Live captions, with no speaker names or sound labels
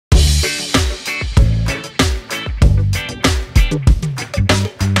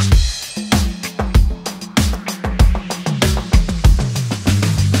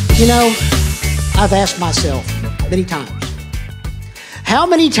You know, I've asked myself many times, how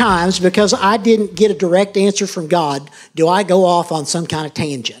many times, because I didn't get a direct answer from God, do I go off on some kind of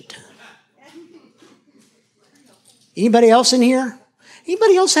tangent? Anybody else in here?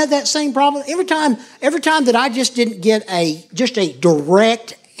 Anybody else had that same problem? Every time that I just didn't get a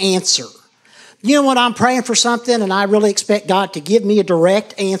direct answer. You know, when I'm praying for something and I really expect God to give me a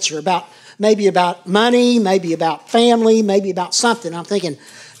direct answer about money, maybe about family, maybe about something, I'm thinking,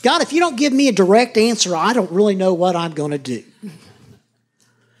 God, if you don't give me a direct answer, I don't really know what I'm going to do.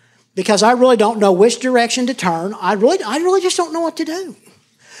 Because I really don't know which direction to turn. I really just don't know what to do.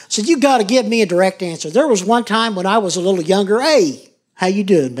 So you got to give me a direct answer. There was one time when I was a little younger. Hey, how you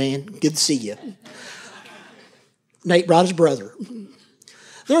doing, man? Good to see you. Nate brought his brother.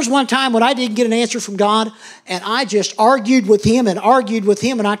 There was one time when I didn't get an answer from God, and I just argued with him, and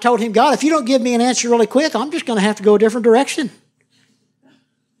I told him, God, if you don't give me an answer really quick, I'm just going to have to go a different direction.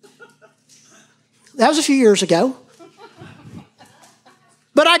 That was a few years ago.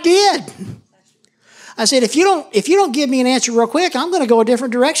 But I did. I said, if you don't give me an answer real quick, I'm going to go a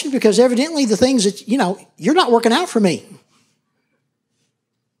different direction because evidently the things that, you're not working out for me.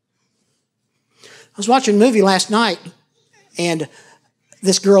 I was watching a movie last night, and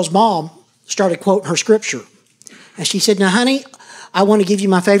this girl's mom started quoting her scripture. And she said, now, honey, I want to give you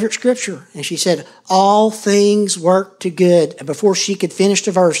my favorite scripture. And she said, all things work to good. And before she could finish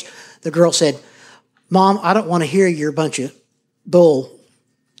the verse, the girl said, Mom, I don't want to hear your bunch of bull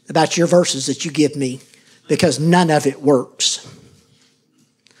about your verses that you give me because none of it works.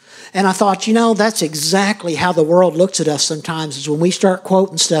 And I thought, that's exactly how the world looks at us sometimes is when we start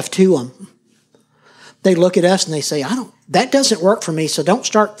quoting stuff to them. They look at us and they say, that doesn't work for me, so don't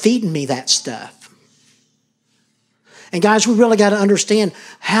start feeding me that stuff. And guys, we really got to understand,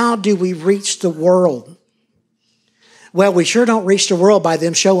 how do we reach the world? Well, we sure don't reach the world by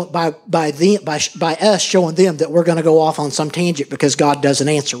us showing them that we're going to go off on some tangent because God doesn't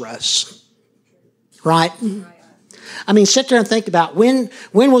answer us. Right? I mean, sit there and think about when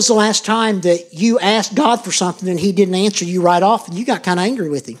was the last time that you asked God for something and he didn't answer you right off and you got kind of angry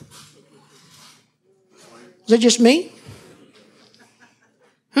with him? Was it just me?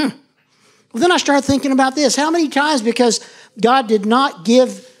 Well, then I started thinking about this. How many times, because God did not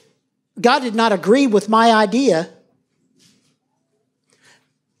agree with my idea,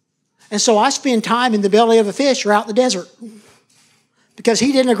 and so I spend time in the belly of a fish or out in the desert because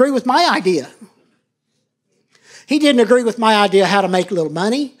he didn't agree with my idea. He didn't agree with my idea how to make a little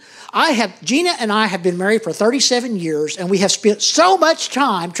money. Gina and I have been married for 37 years, and we have spent so much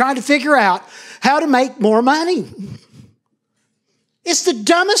time trying to figure out how to make more money. It's the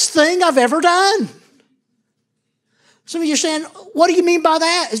dumbest thing I've ever done. Some of you are saying, what do you mean by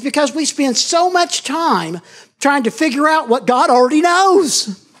that? It's because we spend so much time trying to figure out what God already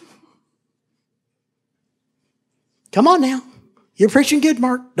knows. Come on now. You're preaching good,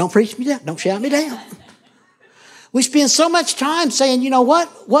 Mark. Don't preach me down. Don't shout me down. We spend so much time saying, God,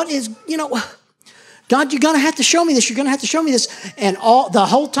 you're going to have to show me this. You're going to have to show me this. And the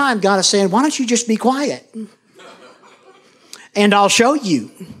whole time God is saying, why don't you just be quiet? And I'll show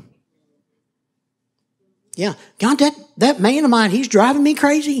you. Yeah. God, that man of mine, he's driving me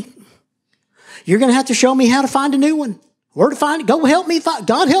crazy. You're going to have to show me how to find a new one. Where to find it? Go help me find.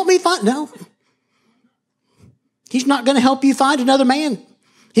 God, help me find. No. He's not going to help you find another man.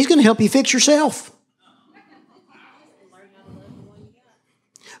 He's going to help you fix yourself.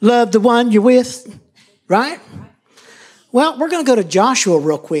 Love the one you're with, right? Well, we're going to go to Joshua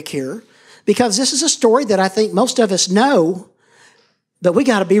real quick here because this is a story that I think most of us know, but we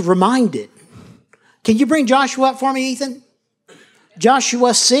got to be reminded. Can you bring Joshua up for me, Ethan?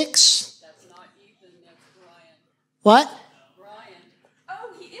 Joshua 6. That's not Ethan, that's Brian. What? Brian.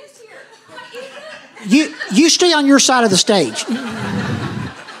 Oh, he is here. You stay on your side of the stage.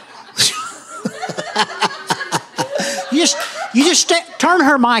 You just turn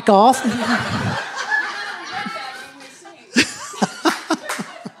her mic off.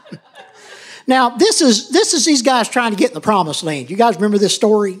 Now, this is these guys trying to get in the promised land. You guys remember this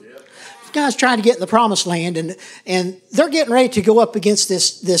story? These guys trying to get in the promised land, and they're getting ready to go up against the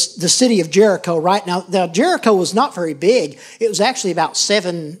city of Jericho right now. Now, Jericho was not very big. It was actually about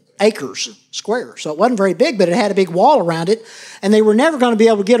 7 acres square. So it wasn't very big, but it had a big wall around it, and they were never going to be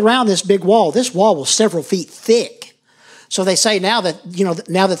able to get around this big wall. This wall was several feet thick. So they say now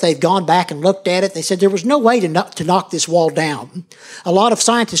that they've gone back and looked at it, they said there was no way to knock this wall down. A lot of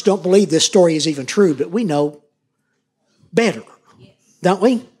scientists don't believe this story is even true, but we know better, don't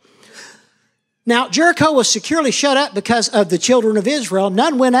we? Now, Jericho was securely shut up because of the children of Israel.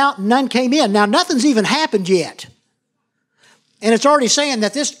 None went out and none came in. Now, nothing's even happened yet. And it's already saying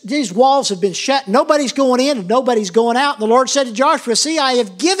that these walls have been shut. Nobody's going in and nobody's going out. And the Lord said to Joshua, see, I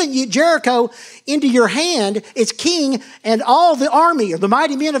have given you Jericho into your hand, its king, and all the army, or the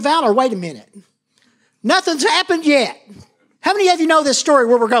mighty men of valor. Wait a minute. Nothing's happened yet. How many of you know this story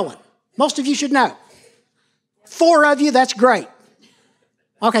where we're going? Most of you should know. 4 of you, that's great.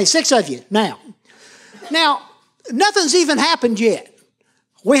 Okay, 6 of you now. Now, nothing's even happened yet.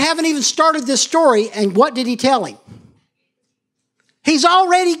 We haven't even started this story, and what did he tell him? He's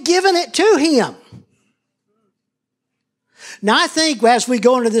already given it to him. Now, I think as we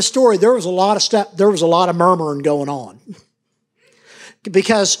go into this story, there was a lot of stuff, there was a lot of murmuring going on.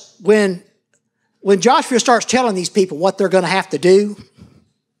 Because when Joshua starts telling these people what they're going to have to do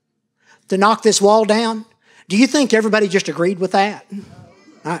to knock this wall down, do you think everybody just agreed with that?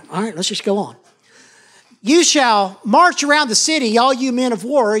 All right, let's just go on. You shall march around the city, all you men of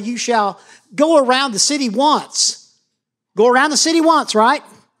war. You shall go around the city once. Go around the city once, right?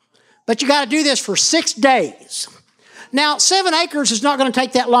 But you got to do this for 6 days. Now, 7 acres is not going to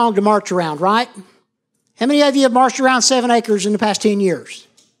take that long to march around, right? How many of you have marched around 7 acres in the past 10 years?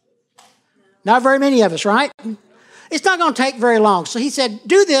 Not very many of us, right? It's not going to take very long. So he said,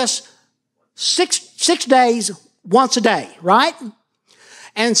 do this six days, once a day, right?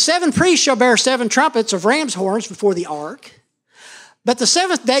 And 7 priests shall bear 7 trumpets of ram's horns before the ark. But the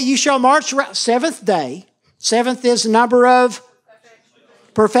 7th day you shall march around. 7th day. 7th is the number of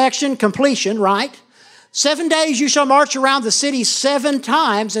perfection, completion, right? 7 days you shall march around the city 7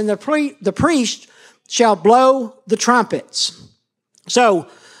 times, and the priest shall blow the trumpets. So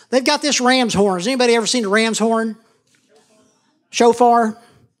they've got this ram's horn. Has anybody ever seen a ram's horn? Shofar?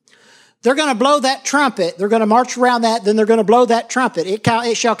 They're going to blow that trumpet. They're going to march around that. Then they're going to blow that trumpet.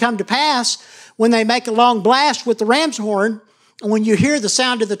 It shall come to pass when they make a long blast with the ram's horn, and when you hear the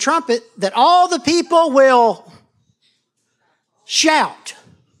sound of the trumpet, that all the people will shout.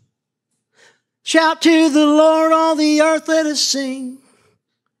 Shout to the Lord, all the earth, let us sing.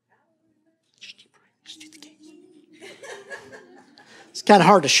 It's kind of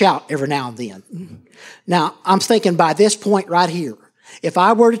hard to shout every now and then. Now, I'm thinking by this point right here, if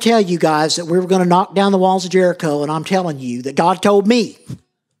I were to tell you guys that we were going to knock down the walls of Jericho, and I'm telling you that God told me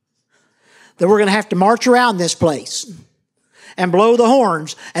that we're going to have to march around this place and blow the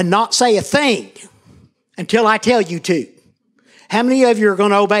horns and not say a thing until I tell you to, how many of you are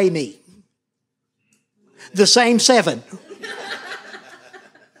going to obey me? The same 7.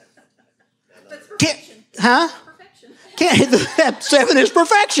 That's perfection. Huh? Perfection. 7 is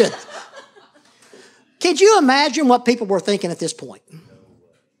perfection. Can you imagine what people were thinking at this point?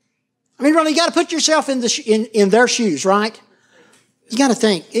 I mean, really, you got to put yourself in their shoes, right? You got to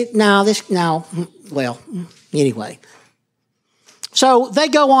think. Well, anyway. So they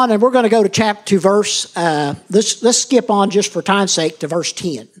go on, and we're going to go to verse. Let's skip on just for time's sake to verse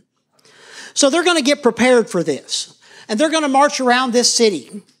 10. So they're going to get prepared for this, and they're going to march around this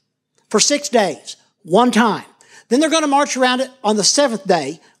city for 6 days, one time. Then they're going to march around it on the 7th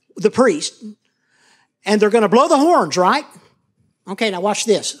day, the priest, and they're going to blow the horns, right? Okay, now watch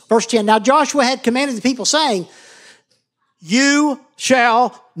this. Verse 10. Now Joshua had commanded the people, saying, you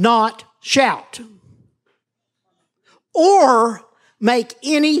shall not shout or make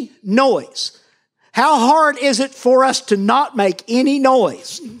any noise. How hard is it for us to not make any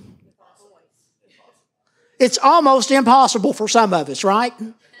noise? It's almost impossible for some of us, right?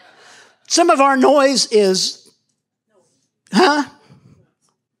 Some of our noise is,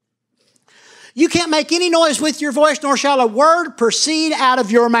 You can't make any noise with your voice, nor shall a word proceed out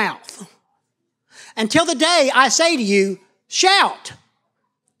of your mouth until the day I say to you, shout.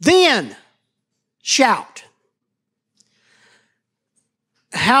 Then shout.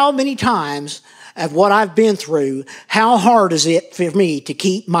 How many times of what I've been through, how hard is it for me to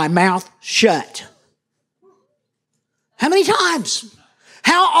keep my mouth shut? How many times?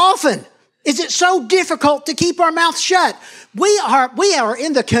 How often is it so difficult to keep our mouth shut? We are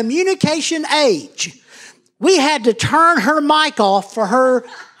in the communication age. We had to turn her mic off for her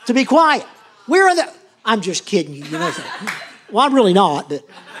to be quiet. I'm just kidding you. You know that. Well, I'm really not, but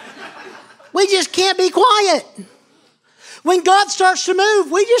we just can't be quiet. When God starts to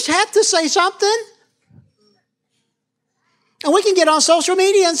move, we just have to say something. And we can get on social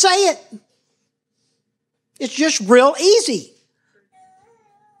media and say it. It's just real easy.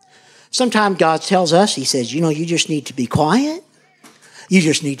 Sometimes God tells us, He says, you just need to be quiet. You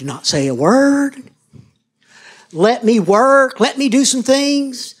just need to not say a word. Let me work. Let me do some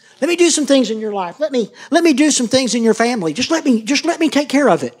things. Let me do some things in your life. Let me do some things in your family. Just let me take care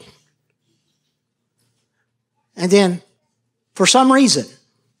of it. And then, for some reason,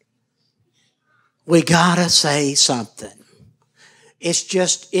 we gotta say something. It's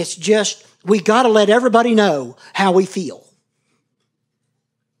just, we got to let everybody know how we feel.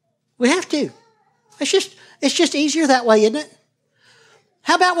 We have to. It's just easier that way, isn't it?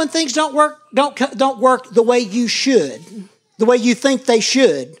 How about when things don't work the way you should, the way you think they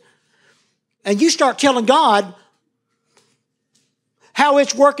should, and you start telling God how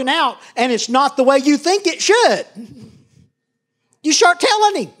it's working out, and it's not the way you think it should. You start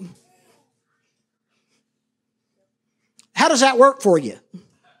telling Him. How does that work for you?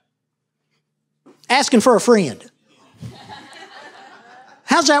 Asking for a friend.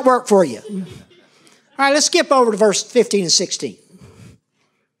 How's that work for you? All right, let's skip over to verse 15 and 16.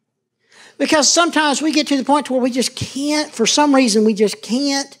 Because sometimes we get to the point where we just can't, for some reason, we just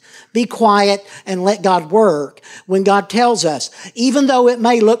can't be quiet and let God work when God tells us, even though it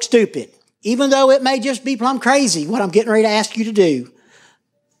may look stupid, even though it may just be plumb crazy, what I'm getting ready to ask you to do,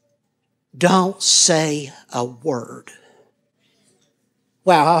 don't say a word.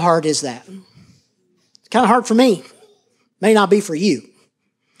 Wow, how hard is that? It's kind of hard for me. May not be for you.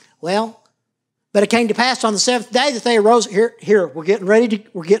 Well, but it came to pass on the seventh day that they arose. Here, we're getting ready to do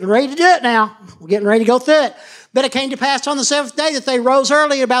it now. We're getting ready to go through it. But it came to pass on the seventh day that they rose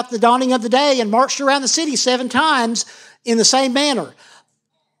early about the dawning of the day and marched around the city 7 times in the same manner.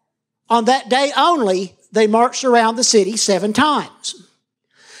 On that day only, they marched around the city 7 times.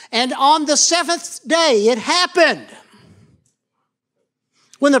 And on the 7th day, it happened,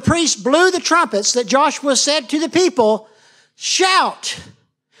 when the priests blew the trumpets, that Joshua said to the people, "Shout,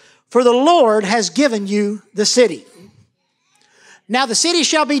 for the Lord has given you the city. Now the city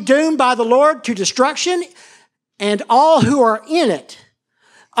shall be doomed by the Lord to destruction, and all who are in it.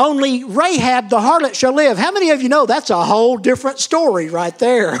 Only Rahab the harlot shall live." How many of you know that's a whole different story right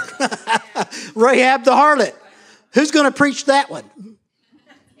there? Rahab the harlot. Who's going to preach that one?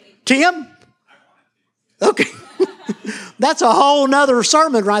 Tim? Okay. That's a whole nother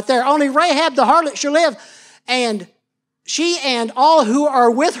sermon right there. Only Rahab the harlot shall live, and she and all who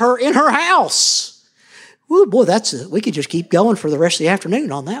are with her in her house. Ooh, boy, we could just keep going for the rest of the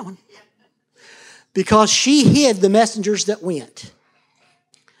afternoon on that one. Because she hid the messengers that went.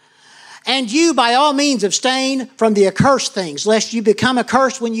 "And you by all means abstain from the accursed things, lest you become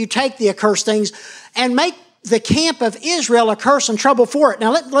accursed when you take the accursed things, and make the camp of Israel a curse and trouble for it."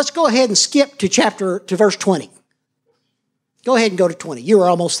 Now let's go ahead and skip to verse 20. Go ahead and go to 20. You were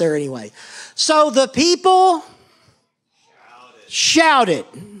almost there anyway. "So the people shouted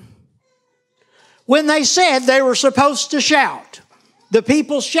when they said they were supposed to shout. The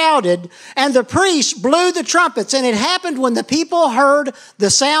people shouted, and the priests blew the trumpets. And it happened when the people heard the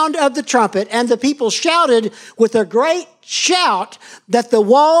sound of the trumpet, and the people shouted with a great shout, that the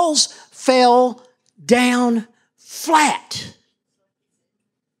walls fell down flat."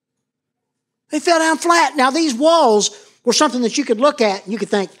 They fell down flat. Now, these walls were something that you could look at and you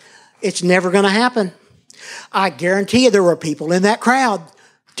could think, it's never going to happen. I guarantee you there were people in that crowd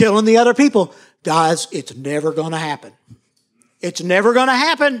telling the other people, "Guys, it's never going to happen. It's never going to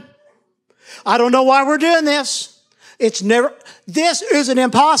happen. I don't know why we're doing this. This is an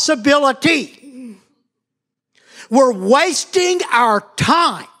impossibility. We're wasting our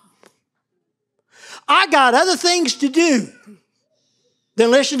time. I got other things to do than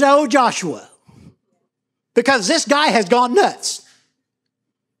listen to old Joshua, because this guy has gone nuts.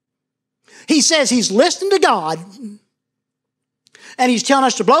 He says he's listening to God, and he's telling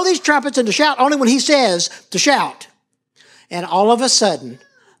us to blow these trumpets and to shout only when he says to shout. And all of a sudden,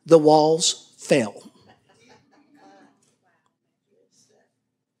 the walls fell.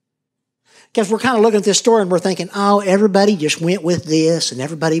 Because we're kind of looking at this story and we're thinking, oh, everybody just went with this and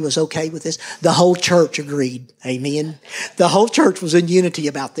everybody was okay with this. The whole church agreed. Amen. The whole church was in unity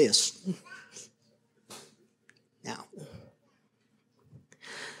about this. Now,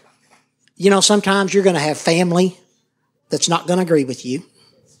 you know, sometimes you're going to have family that's not going to agree with you.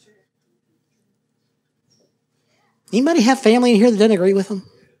 Anybody have family in here that doesn't agree with them?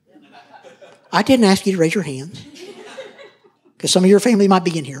 I didn't ask you to raise your hands, because some of your family might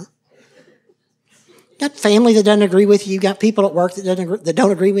be in here. Got family that doesn't agree with you. Got people at work that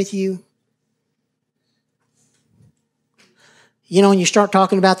don't agree with you. You know, when you start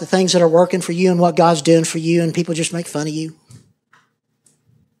talking about the things that are working for you and what God's doing for you, and people just make fun of you.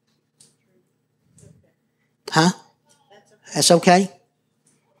 Huh? That's okay?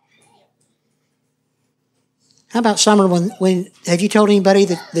 How about summer? When have you told anybody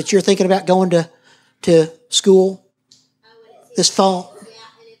that you're thinking about going to school this fall?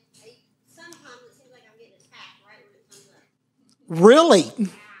 Really?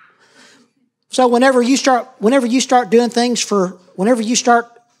 So whenever you start doing things whenever you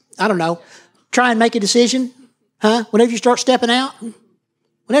start, I don't know, try and make a decision, Huh? Whenever you start stepping out?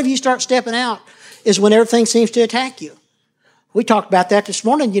 Whenever you start stepping out is when everything seems to attack you. We talked about that this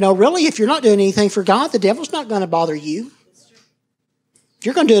morning. Really, if you're not doing anything for God, the devil's not going to bother you.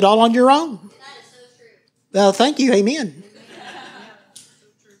 You're going to do it all on your own. That is so true. Well, thank you. Amen.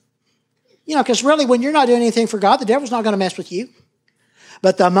 Because really, when you're not doing anything for God, the devil's not going to mess with you.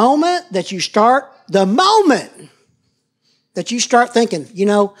 But the moment that you start thinking,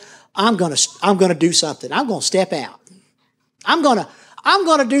 I'm going to do something. I'm going to step out. I'm going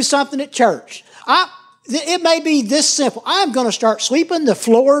to do something at church. It may be this simple. I'm going to start sweeping the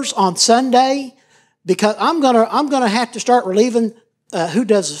floors on Sunday because I'm going to have to start relieving who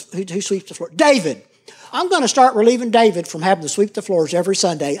sweeps the floor? David. I'm going to start relieving David from having to sweep the floors every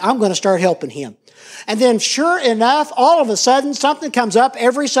Sunday. I'm going to start helping him. And then sure enough, all of a sudden, something comes up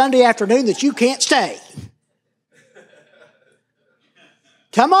every Sunday afternoon that you can't stay.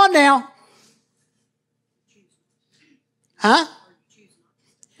 Come on now. Huh?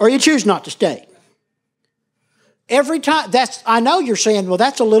 Or you choose not to stay. Every time, I know you're saying, well,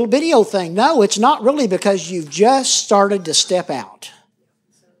 that's a little video thing. No, it's not really, because you've just started to step out.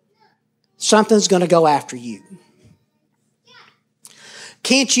 Something's going to go after you.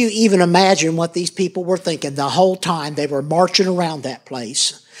 Can't you even imagine what these people were thinking the whole time they were marching around that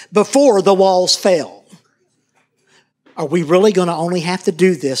place before the walls fell? Are we really going to only have to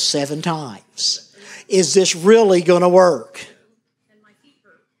do this 7 times? Is this really going to work?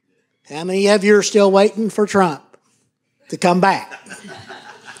 How many of you are still waiting for Trump to come back?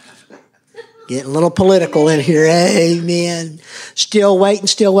 Getting a little political in here. Amen. Still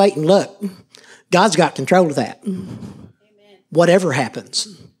waiting. Look, God's got control of that. Amen. Whatever happens.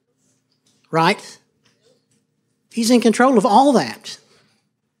 Right? He's in control of all that.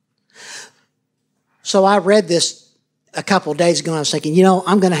 So I read this a couple of days ago and I was thinking,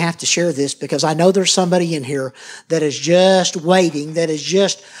 I'm going to have to share this because I know there's somebody in here that is just waiting, that is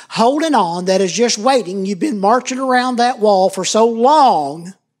just holding on, that is just waiting. You've been marching around that wall for so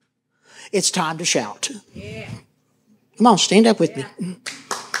long. It's time to shout. Yeah. Come on, stand up with me.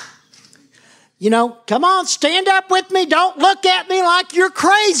 Come on, stand up with me. Don't look at me like you're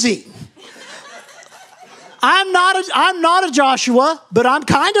crazy. I'm not a Joshua, but I'm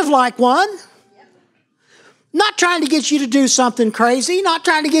kind of like one. Not trying to get you to do something crazy, not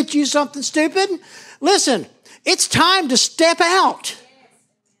trying to get you something stupid. Listen, it's time to step out.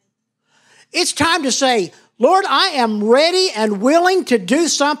 It's time to say, Lord, I am ready and willing to do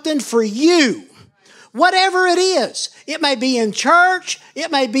something for you. Whatever it is. It may be in church.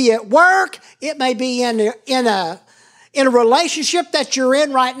 It may be at work. It may be in a relationship that you're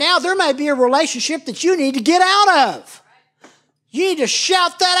in right now. There may be a relationship that you need to get out of. You need to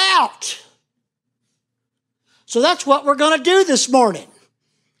shout that out. So that's what we're going to do this morning.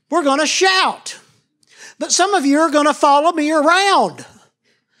 We're going to shout. But some of you are going to follow me around.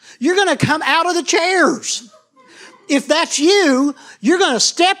 You're going to come out of the chairs. If that's you, you're going to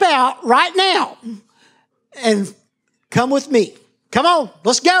step out right now and come with me. Come on,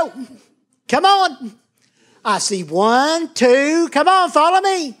 let's go. Come on. I see 1, 2. Come on, follow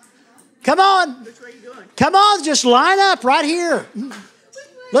me. Come on. Come on, just line up right here.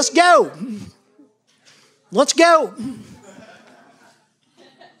 Let's go. Let's go.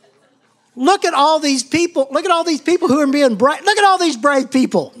 Look at all these people. Look at all these people who are being brave. Look at all these brave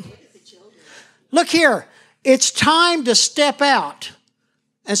people. Look here. It's time to step out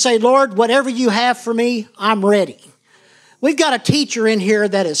and say, Lord, whatever you have for me, I'm ready. We've got a teacher in here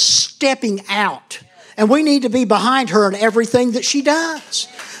that is stepping out, and we need to be behind her in everything that she does.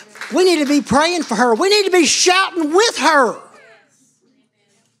 We need to be praying for her. We need to be shouting with her.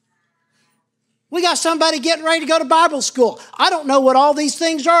 We got somebody getting ready to go to Bible school. I don't know what all these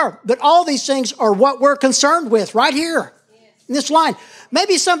things are, but all these things are what we're concerned with right here in this line.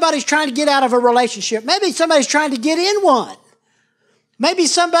 Maybe somebody's trying to get out of a relationship. Maybe somebody's trying to get in one. Maybe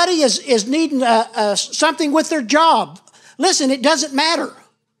somebody is needing something with their job. Listen, it doesn't matter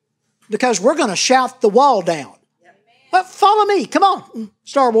because we're going to shout the wall down. But follow me. Come on,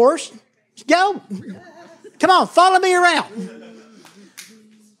 Star Wars. Let's go. Come on, follow me around.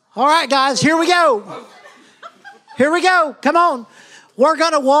 All right, guys, here we go. Here we go. Come on. We're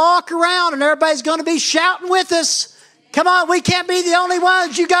going to walk around and everybody's going to be shouting with us. Come on, we can't be the only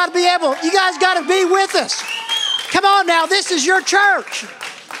ones. You guys got to be with us. Come on now, this is your church.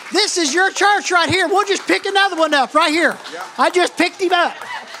 This is your church right here. We'll just pick another one up right here. I just picked him up.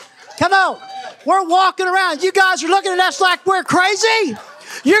 Come on. We're walking around. You guys are looking at us like we're crazy.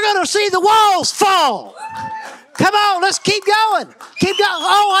 You're going to see the walls fall. Come on, let's keep going. Keep going.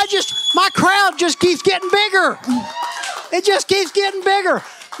 Oh, my crowd just keeps getting bigger. It just keeps getting bigger.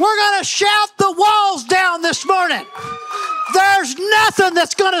 We're going to shout the walls down this morning. There's nothing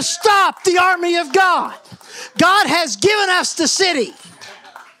that's going to stop the army of God. God has given us the city.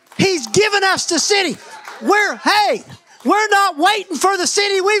 He's given us the city. We're not waiting for the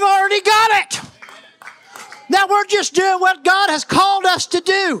city. We've already got it. Now we're just doing what God has called us to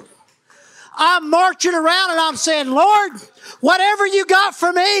do. I'm marching around and I'm saying, Lord, whatever you got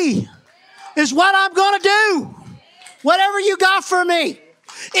for me is what I'm going to do. Whatever you got for me.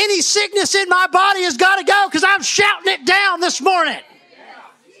 Any sickness in my body has got to go because I'm shouting it down this morning.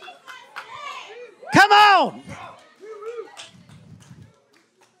 Come on.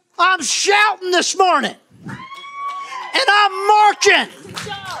 I'm shouting this morning. And I'm marching.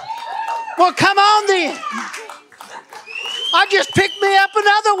 Well, come on then. I just picked me up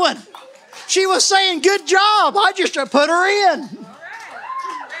another one. She was saying, good job. I just put her in.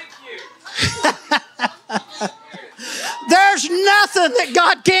 There's nothing that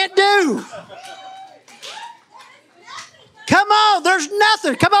God can't do. Come on, there's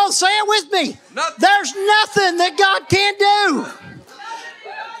nothing. Come on, say it with me. Nothing. There's nothing that God can't do.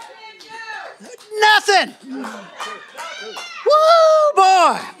 Nothing. Woo,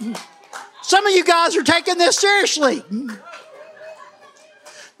 boy. Some of you guys are taking this seriously.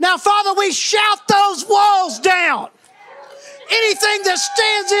 Now, Father, we shout those walls down. Anything that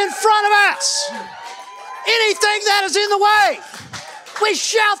stands in front of us, anything that is in the way, we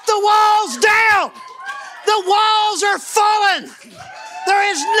shout the walls down. The walls are falling.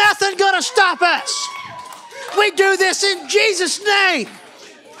 There is nothing going to stop us. We do this in Jesus' name.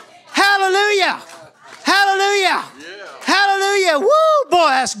 Hallelujah. Hallelujah. Yeah. Hallelujah. Woo, boy,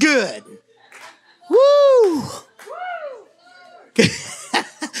 that's good. Woo.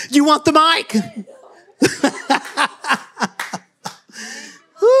 You want the mic?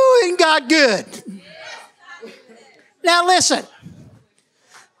 Woo, ain't God good? Now listen.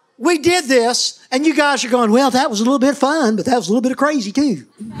 We did this, and you guys are going, well, that was a little bit fun, but that was a little bit of crazy too.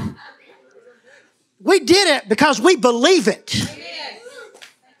 We did it because we believe it.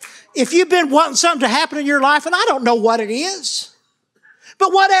 If you've been wanting something to happen in your life, and I don't know what it is,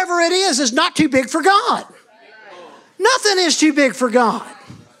 but whatever it is not too big for God. Nothing is too big for God.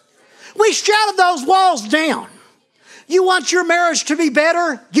 We shouted those walls down. You want your marriage to be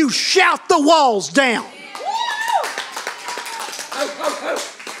better? You shout the walls down.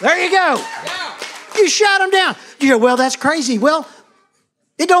 There you go. You shout them down. You go, well, that's crazy. Well,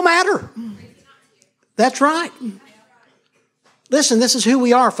 it don't matter. That's right. Listen, this is who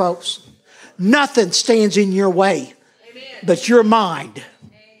we are, folks. Nothing stands in your way but your mind.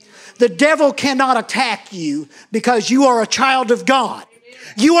 The devil cannot attack you because you are a child of God.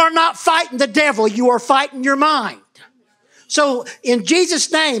 You are not fighting the devil. You are fighting your mind. So in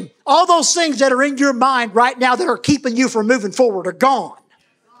Jesus' name, all those things that are in your mind right now that are keeping you from moving forward are gone.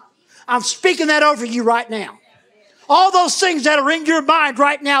 I'm speaking that over you right now. All those things that are in your mind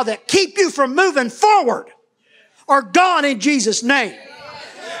right now that keep you from moving forward are gone in Jesus' name.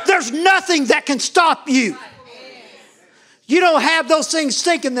 There's nothing that can stop you. You don't have those things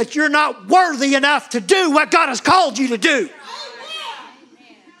thinking that you're not worthy enough to do what God has called you to do.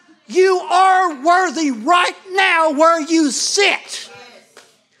 You are worthy right now where you sit.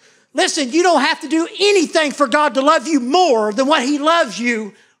 Listen, you don't have to do anything for God to love you more than what He loves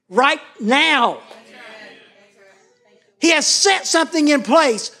you right now. He has set something in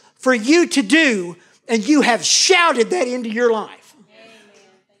place for you to do, and you have shouted that into your life.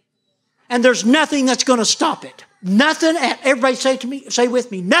 And there's nothing that's going to stop it. Nothing. Everybody say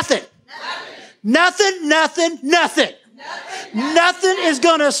with me, nothing. Nothing, nothing, nothing. Nothing is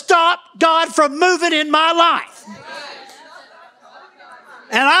going to stop God from moving in my life.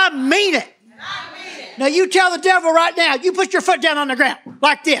 And I mean it. Now you tell the devil right now, you put your foot down on the ground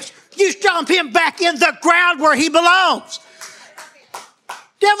like this. You stomp him back in the ground where he belongs.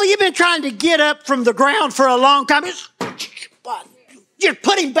 Devil, you've been trying to get up from the ground for a long time. Just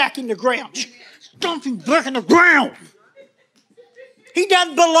put him back in the ground. Stomp him back in the ground. He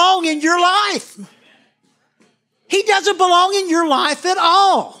doesn't belong in your life. He doesn't belong in your life at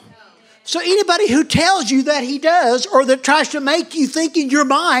all. So anybody who tells you that he does, or that tries to make you think in your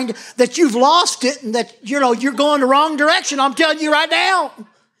mind that you've lost it and that you're going the wrong direction, I'm telling you right now,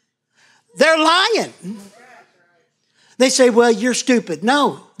 they're lying. They say, well, you're stupid.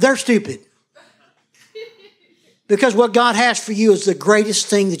 No, they're stupid. Because what God has for you is the greatest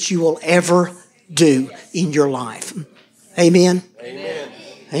thing that you will ever do in your life. Amen? Amen.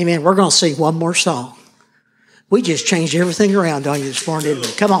 Amen. We're going to sing one more song. We just changed everything around on you this morning, didn't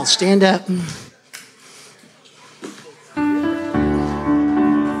we? Come on, stand up. You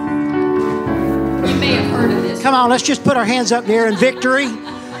may have heard of this. Come on, let's just put our hands up there in victory.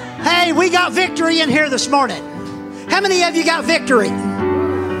 Hey, we got victory in here this morning. How many of you got victory?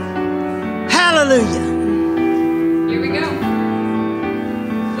 Hallelujah. Here we go.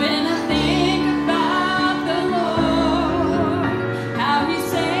 When I think about the Lord, how He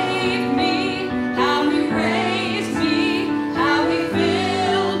saved me, how He raised me, how He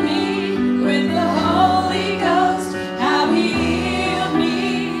filled me with the Holy Ghost, how He healed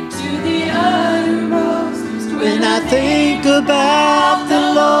me to the uttermost. When I think about the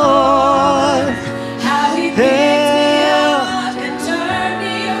Lord, how He picked me up and turned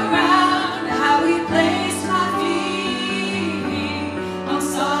me around, how He placed my feet on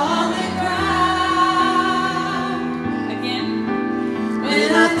solid ground. Again.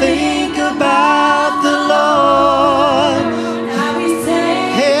 when I think about the Lord, how He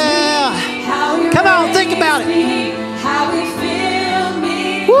saved yeah. me, how He Come on, think about it. raised me, how He filled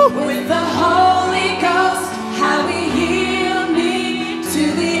me Woo. with the Holy Ghost, how He healed me to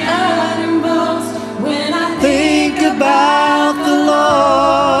the uttermost. When I Think about the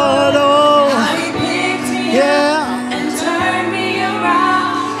Lord, oh, how He picked me yeah. up and turned me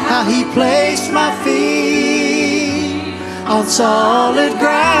around, How He placed my feet on solid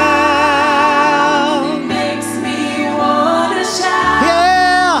ground. makes me wanna shout.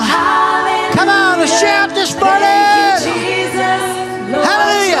 Yeah. Hallelujah. Come on, let's shout this Thank morning. you, Jesus. Lord,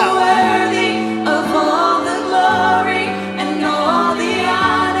 Hallelujah. you're worthy of all the glory and all the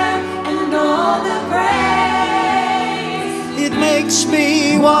honor and all the praise. It makes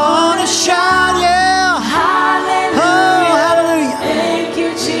me want to shout, yeah. Hallelujah. Oh, hallelujah. Thank you,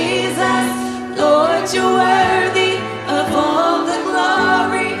 Jesus. Lord, you're worthy of all the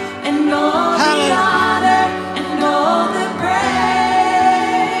glory and all the Hallelujah. honor and all the praise.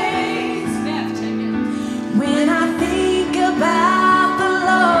 When I think about the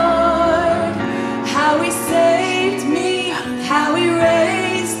Lord, how He saved me, how He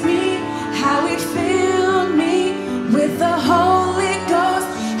raised me, how He filled me with the Holy Ghost,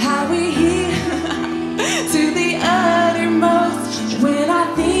 how He healed to the uttermost. When I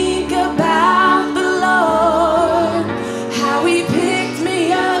think about the Lord, how He picked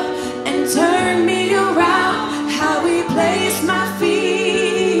me up and turned me around, how He placed my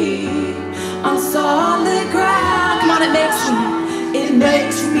feet on solid ground. Come on, it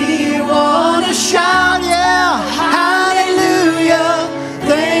makes me Want to shout, yeah. Hallelujah.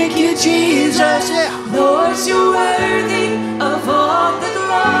 Thank you, Jesus. Yeah. Lord, you're worthy of all the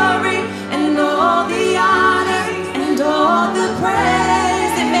glory and all the honor and all the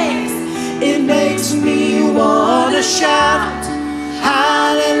praise. It makes me want to shout,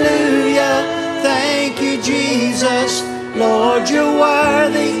 hallelujah. Thank you, Jesus. Lord, you're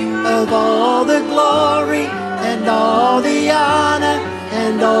worthy of all the glory and all the honor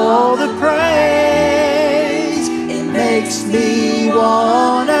and all the praise. It makes me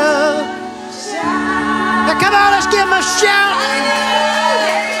want to shout. Now, come on, let's give him a shout.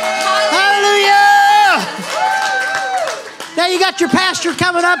 Hallelujah. Now you got your pastor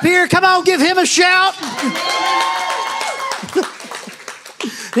coming up here. Come on, give him a shout.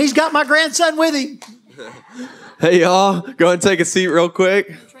 He's got my grandson with him. Hey, y'all. Go ahead and take a seat real quick.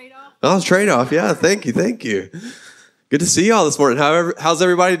 Trade off. Oh, trade off. Yeah, thank you. Good to see y'all this morning. How's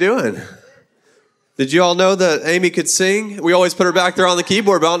everybody doing? Did you all know that Amy could sing? We always put her back there on the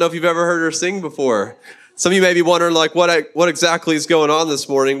keyboard, but I don't know if you've ever heard her sing before. Some of you may be wondering, like, what exactly is going on this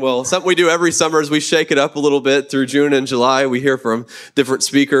morning? Well, something we do every summer is we shake it up a little bit through June and July. We hear from different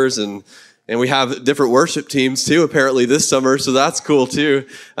speakers, and we have different worship teams, too, apparently, this summer, so that's cool, too.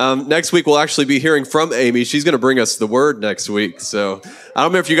 Next week, we'll actually be hearing from Amy. She's going to bring us the word next week. So I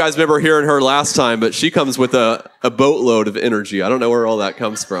don't know if you guys remember hearing her last time, but she comes with a boatload of energy. I don't know where all that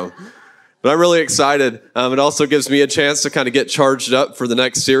comes from. But I'm really excited. It also gives me a chance to kind of get charged up for the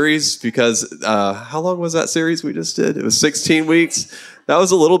next series because how long was that series we just did? It was 16 weeks. That was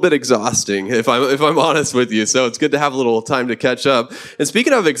a little bit exhausting, if I'm honest with you. So it's good to have a little time to catch up. And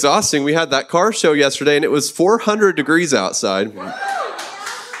speaking of exhausting, we had that car show yesterday, and it was 400 degrees outside.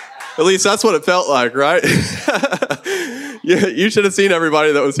 At least that's what it felt like, right? Yeah, you should have seen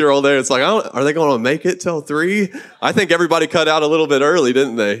everybody that was here all day. It's like, are they going to make it till 3? I think everybody cut out a little bit early,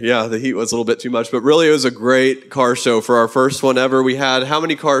 didn't they? Yeah, the heat was a little bit too much. But really, it was a great car show for our first one ever. We had how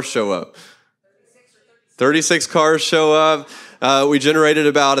many cars show up? 36 cars show up. We generated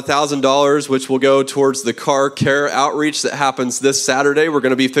about $1,000, which will go towards the car care outreach that happens this Saturday. We're going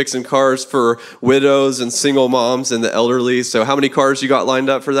to be fixing cars for widows and single moms and the elderly. So how many cars you got lined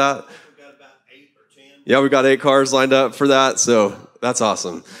up for that? We've got about 8 or 10. Yeah, we've got 8 cars lined up for that. So that's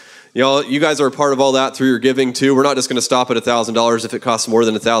awesome. Y'all, you guys are a part of all that through your giving too. We're not just going to stop at $1,000. If it costs more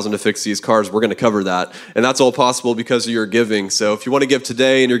than $1,000 to fix these cars, we're going to cover that. And that's all possible because of your giving. So if you want to give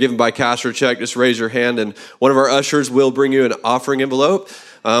today and you're giving by cash or check, just raise your hand and one of our ushers will bring you an offering envelope.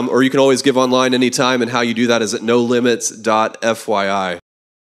 Or you can always give online anytime, and how you do that is at NoLimits.fyi.